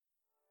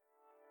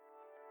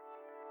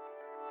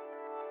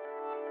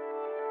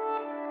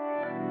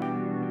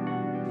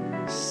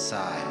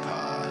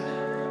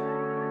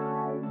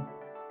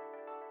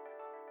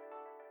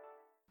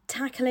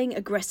tackling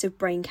aggressive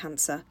brain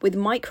cancer with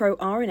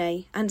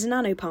microRNA and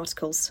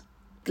nanoparticles.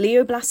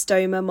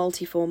 Glioblastoma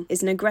multiforme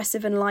is an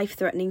aggressive and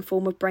life-threatening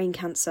form of brain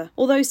cancer.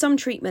 Although some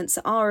treatments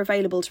are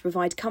available to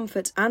provide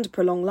comfort and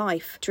prolong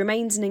life, it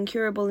remains an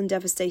incurable and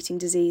devastating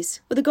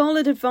disease. With the goal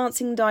of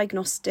advancing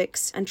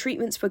diagnostics and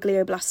treatments for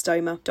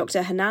glioblastoma,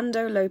 Dr.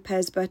 Hernando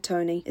Lopez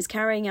Bertoni is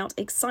carrying out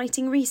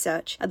exciting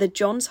research at the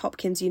Johns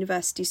Hopkins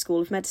University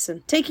School of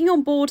Medicine. Taking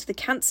on board the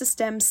cancer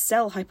stem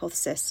cell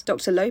hypothesis,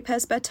 Dr.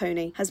 Lopez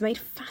Bertoni has made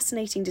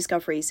fascinating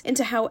discoveries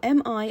into how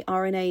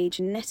mRNA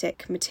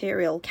genetic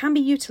material can be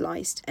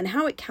utilized and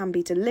how it can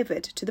be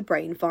delivered to the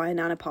brain via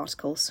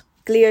nanoparticles.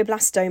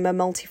 Glioblastoma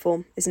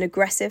multiforme is an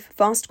aggressive,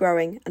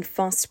 fast-growing and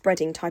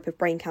fast-spreading type of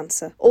brain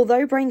cancer.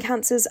 Although brain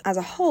cancers as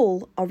a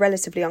whole are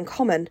relatively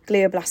uncommon,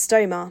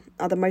 glioblastoma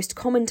are the most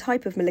common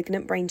type of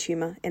malignant brain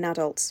tumour in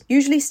adults.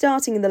 Usually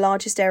starting in the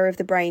largest area of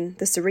the brain,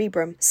 the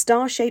cerebrum,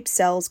 star-shaped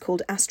cells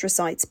called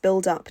astrocytes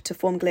build up to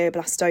form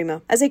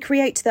glioblastoma. As they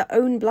create their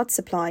own blood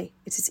supply,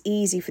 it is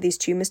easy for these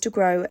tumours to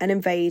grow and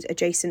invade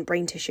adjacent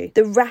brain tissue.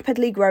 The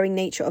rapidly growing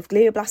nature of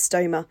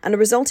glioblastoma and the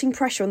resulting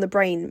pressure on the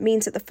brain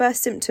means that the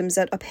first symptoms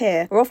that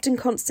appear are often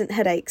constant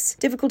headaches,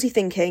 difficulty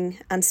thinking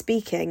and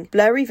speaking,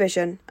 blurry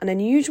vision, and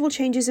unusual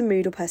changes in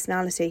mood or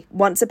personality.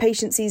 Once a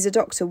patient sees a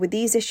doctor with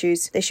these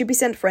issues, they should be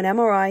sent for an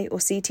MRI or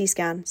CT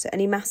scan so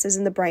any masses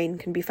in the brain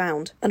can be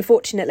found.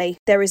 Unfortunately,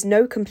 there is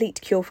no complete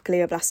cure for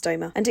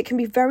glioblastoma, and it can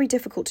be very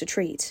difficult to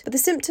treat. But the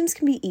symptoms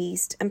can be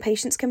eased, and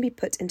patients can be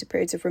put into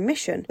periods of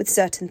remission with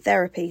certain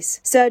therapies.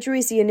 Surgery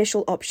is the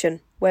initial option,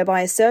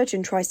 whereby a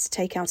surgeon tries to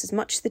take out as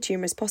much of the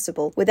tumour as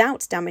possible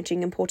without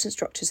damaging important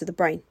structures of the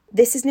brain.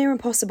 This is near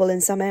impossible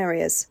in some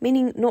areas,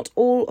 meaning not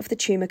all of the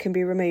tumour can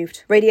be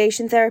removed.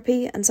 Radiation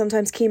therapy and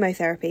sometimes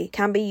chemotherapy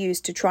can be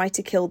used to try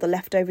to kill the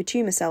leftover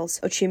tumour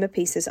cells or tumour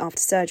pieces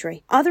after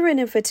surgery. Other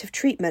innovative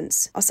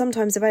treatments are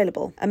sometimes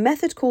available. A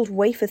method called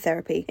wafer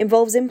therapy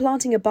involves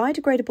implanting a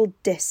biodegradable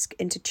disc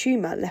into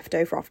tumour left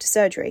over after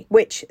surgery,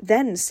 which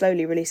then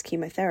slowly release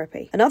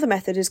chemotherapy. Another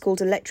method is called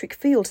electric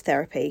field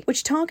therapy,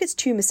 which targets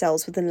tumour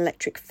cells with an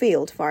electric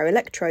field via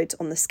electrodes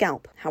on the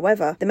scalp.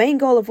 However, the main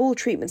goal of all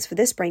treatments for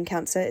this brain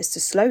cancer is to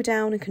slow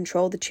down and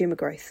control the tumour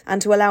growth and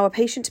to allow a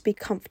patient to be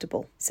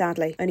comfortable.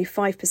 Sadly, only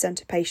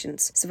 5% of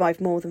patients survive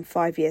more than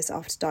 5 years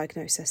after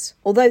diagnosis.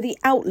 Although the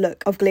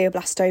outlook of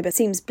glioblastoma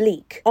seems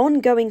bleak,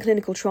 ongoing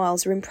clinical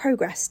trials are in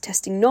progress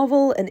testing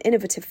novel and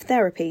innovative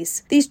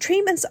therapies. These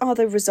treatments are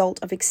the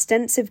result of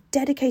extensive,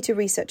 dedicated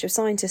research of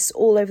scientists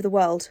all over the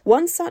world.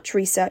 One such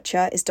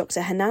researcher is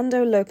Dr.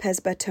 Hernando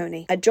Lopez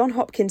Bertoni at Johns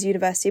Hopkins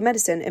University of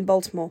Medicine in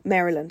Baltimore,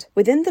 Maryland.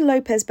 Within the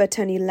Lopez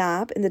Bertoni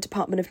lab in the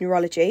Department of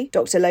Neurology,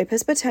 Dr.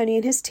 Lopez Bertoni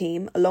and his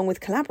team, along with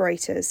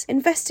collaborators,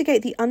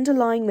 investigate the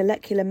underlying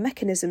molecular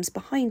mechanisms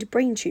behind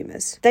brain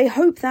tumours. They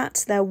hope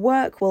that their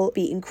work will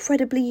be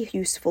incredibly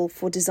useful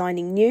for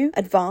designing new,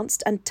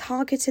 advanced and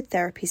targeted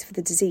therapies for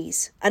the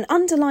disease. An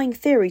underlying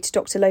theory to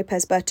Dr.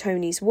 Lopez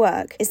Bertoni's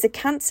work is the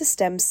cancer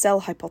stem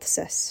cell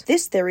hypothesis.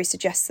 This theory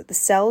suggests that the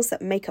cells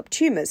that make up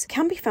tumours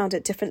can be found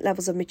at different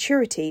levels of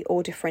maturity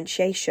or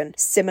differentiation,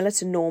 similar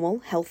to normal,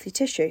 healthy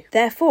tissue.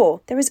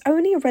 Therefore, there is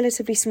only a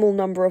relatively small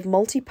number of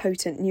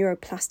multipotent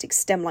neuroplastic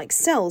stem-like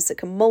cells that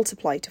can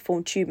multiply to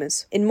form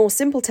tumours. In more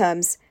simple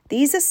terms,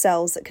 these are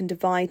cells that can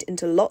divide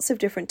into lots of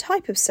different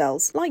types of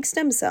cells, like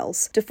stem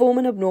cells, to form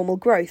an abnormal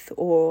growth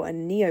or a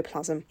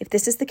neoplasm. If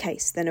this is the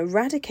case, then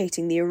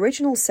eradicating the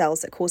original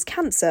cells that cause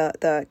cancer,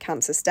 the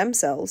cancer stem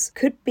cells,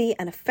 could be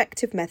an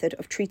effective method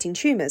of treating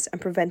tumours and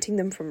preventing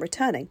them from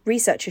returning.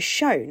 Research has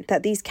shown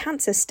that these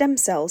cancer stem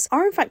cells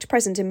are in fact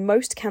present in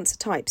most cancer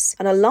types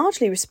and are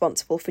largely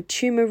responsible for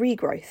tumour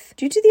regrowth.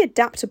 Due to the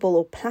adaptable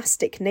or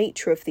plastic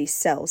nature of these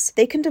cells,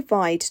 they can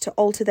divide to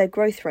alter their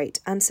growth rate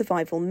and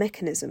survival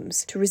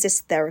mechanisms to resist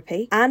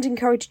therapy and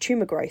encourage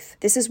tumour growth.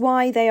 This is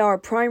why they are a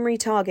primary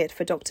target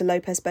for Dr.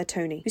 Lopez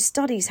Bertoni, who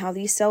studies how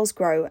these cells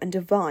grow and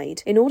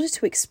divide in order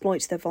to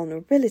exploit their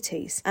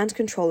vulnerabilities and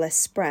control their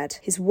spread.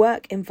 His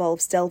work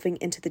involves delving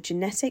into the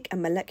genetic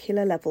and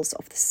molecular levels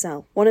of the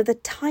cell. One of the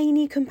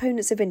tiny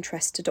components of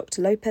interest to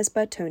Dr. Lopez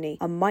Bertoni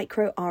are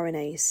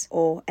microRNAs,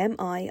 or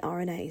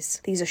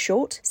miRNAs. These are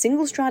short,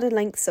 single-stranded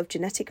lengths of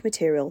genetic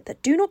material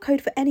that do not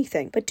code for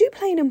anything, but do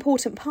play an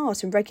important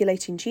part in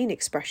regulating gene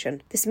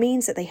expression. This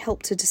means that they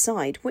help to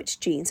decide which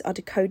genes are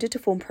decoded to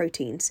form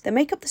proteins that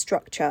make up the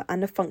structure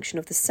and the function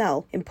of the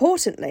cell.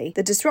 Importantly,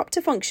 the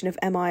disruptor function of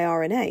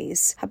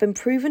miRNAs have been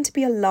proven to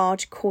be a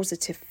large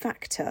causative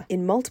factor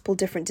in multiple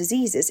different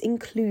diseases,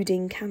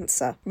 including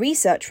cancer.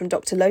 Research from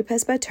Dr.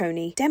 Lopez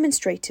Bertoni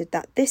demonstrated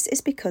that this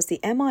is because the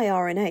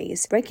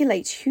miRNAs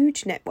regulate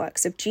huge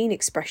networks of gene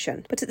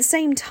expression, but at the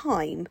same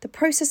time, the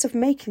process of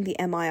making the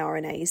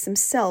miRNAs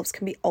themselves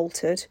can be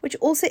altered, which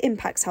also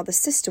impacts how the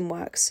system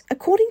works.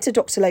 According to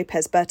Dr.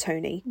 Lopez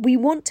Bertoni, we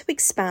want want to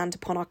expand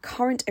upon our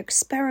current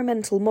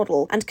experimental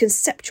model and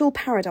conceptual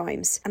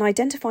paradigms and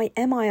identify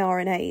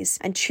miRNAs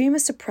and tumour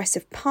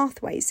suppressive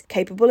pathways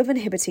capable of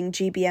inhibiting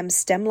GBM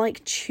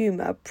stem-like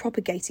tumour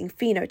propagating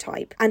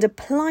phenotype and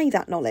apply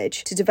that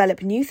knowledge to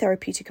develop new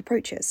therapeutic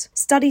approaches.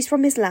 Studies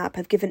from his lab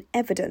have given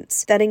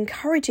evidence that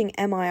encouraging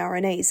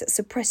miRNAs that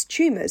suppress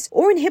tumours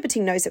or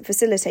inhibiting those that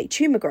facilitate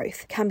tumour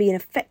growth can be an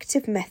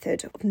effective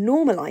method of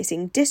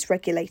normalising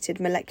dysregulated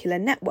molecular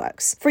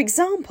networks. For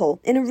example,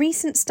 in a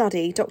recent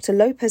study,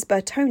 Dr. Lopez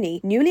Bertoni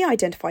newly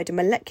identified a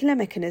molecular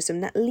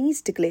mechanism that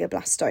leads to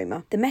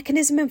glioblastoma. The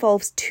mechanism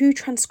involves two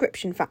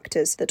transcription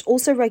factors that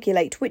also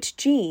regulate which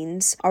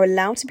genes are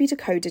allowed to be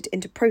decoded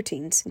into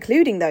proteins,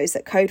 including those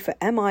that code for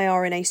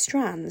miRNA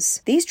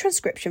strands. These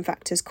transcription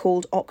factors,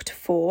 called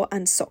OCT4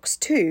 and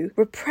SOX2,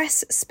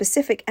 repress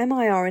specific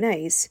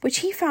miRNAs, which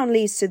he found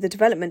leads to the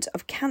development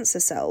of cancer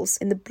cells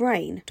in the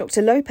brain.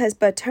 Dr. Lopez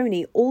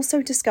Bertoni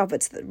also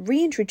discovered that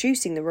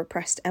reintroducing the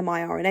repressed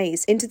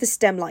miRNAs into the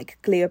stem-like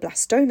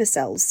glioblastoma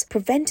cells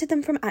prevented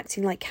them from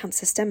acting like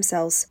cancer stem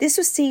cells. This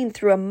was seen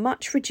through a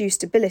much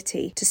reduced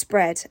ability to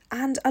spread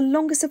and a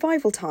longer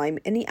survival time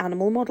in the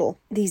animal model.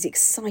 These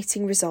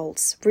exciting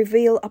results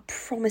reveal a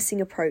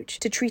promising approach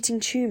to treating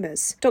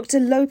tumours. Dr.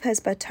 Lopez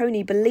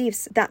Bertoni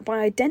believes that by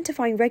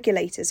identifying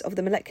regulators of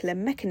the molecular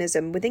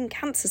mechanism within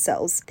cancer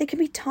cells, they can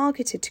be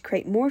targeted to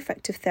create more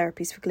effective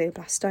therapies for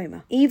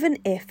glioblastoma. Even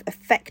if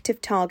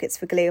effective targets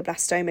for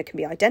glioblastoma can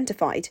be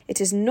identified, it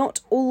is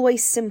not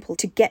always simple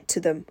to get to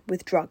them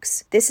with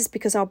drugs. This is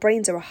because our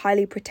brains are a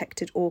highly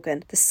protected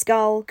organ. The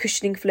skull,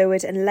 cushioning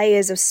fluid, and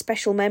layers of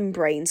special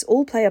membranes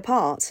all play a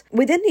part.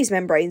 Within these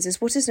membranes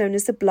is what is known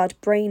as the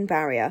blood-brain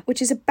barrier,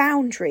 which is a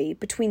boundary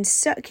between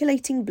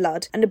circulating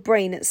blood and the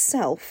brain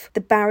itself.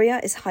 The barrier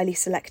is highly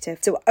selective,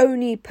 so it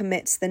only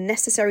permits the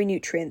necessary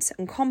nutrients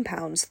and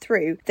compounds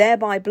through,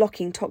 thereby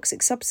blocking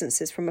toxic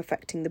substances from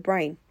affecting the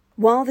brain.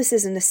 While this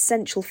is an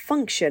essential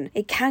function,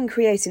 it can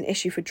create an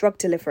issue for drug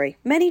delivery.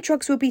 Many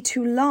drugs will be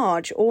too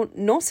large or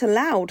not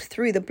allowed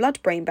through the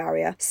blood-brain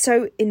barrier,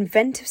 so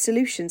inventive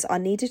solutions are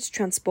needed to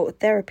transport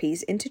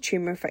therapies into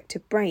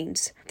tumour-affected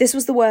brains. This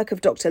was the work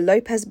of Dr.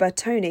 Lopez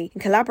Bertoni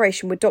in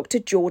collaboration with Dr.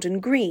 Jordan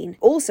Green,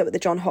 also at the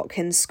Johns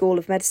Hopkins School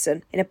of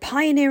Medicine. In a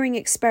pioneering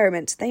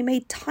experiment, they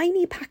made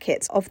tiny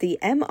packets of the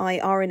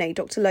miRNA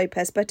Dr.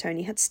 Lopez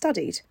Bertoni had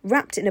studied,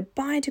 wrapped in a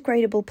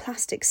biodegradable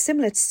plastic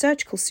similar to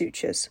surgical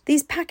sutures.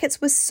 These packets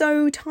were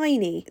so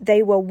tiny,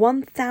 they were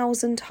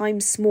 1,000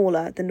 times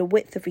smaller than the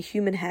width of a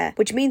human hair,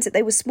 which means that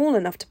they were small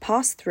enough to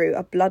pass through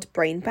a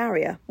blood-brain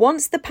barrier.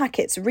 Once the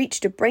packets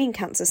reach a brain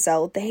cancer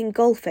cell, they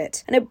engulf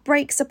it, and it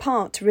breaks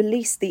apart to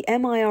release the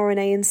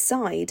miRNA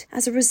inside.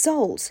 As a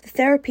result, the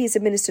therapy is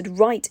administered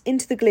right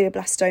into the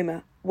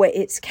glioblastoma, where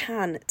it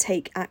can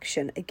take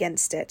action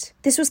against it.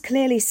 This was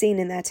clearly seen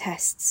in their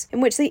tests,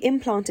 in which they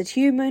implanted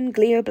human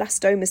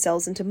glioblastoma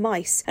cells into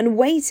mice and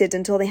waited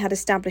until they had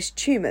established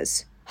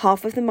tumours.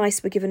 Half of the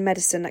mice were given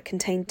medicine that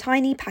contained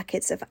tiny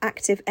packets of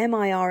active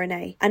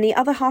miRNA, and the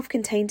other half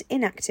contained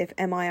inactive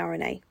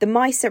miRNA. The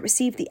mice that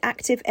received the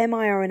active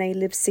miRNA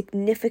lived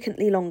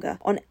significantly longer,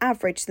 on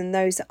average, than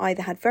those that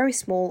either had very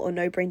small or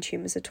no brain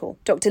tumours at all.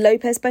 Dr.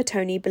 Lopez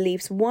Bertoni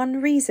believes one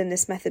reason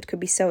this method could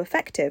be so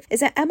effective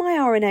is that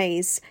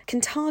miRNAs can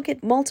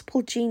target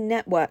multiple gene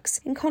networks,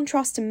 in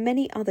contrast to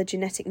many other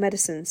genetic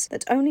medicines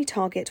that only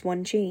target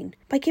one gene.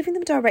 By giving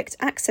them direct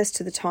access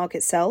to the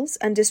target cells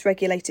and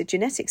dysregulated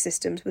genetic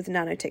systems with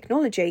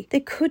nanotechnology, there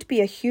could be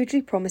a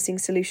hugely promising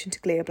solution to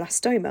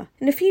glioblastoma.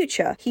 In the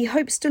future, he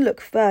hopes to look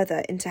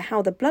further into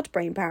how the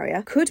blood-brain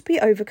barrier could be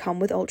overcome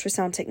with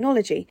ultrasound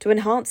technology to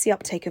enhance the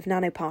uptake of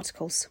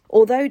nanoparticles.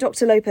 Although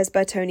Dr. Lopez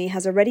Bertoni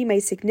has already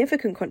made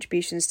significant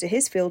contributions to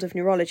his field of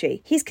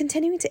neurology, he's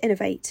continuing to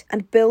innovate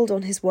and build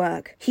on his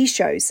work. He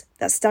shows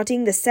that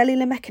studying the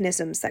cellular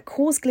mechanisms that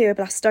cause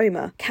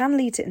glioblastoma can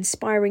lead to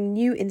inspiring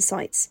new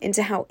insights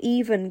into how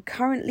even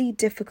currently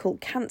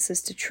difficult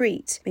cancers to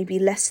treat may be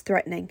less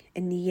threatening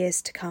in the years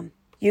to come.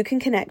 You can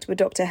connect with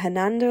Dr.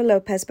 Hernando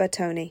Lopez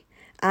Bertoni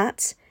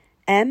at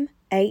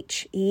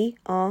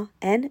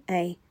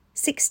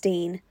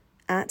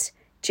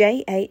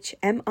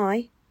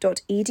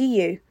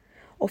mherna16@jhmi.edu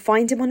or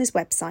find him on his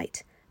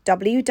website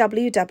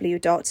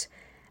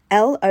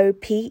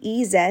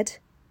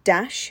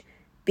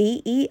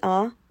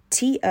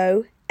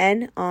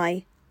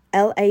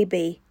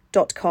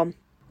www.lopez-bertonilab.com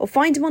or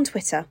find him on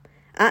Twitter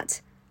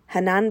at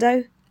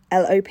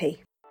HernandoLOP.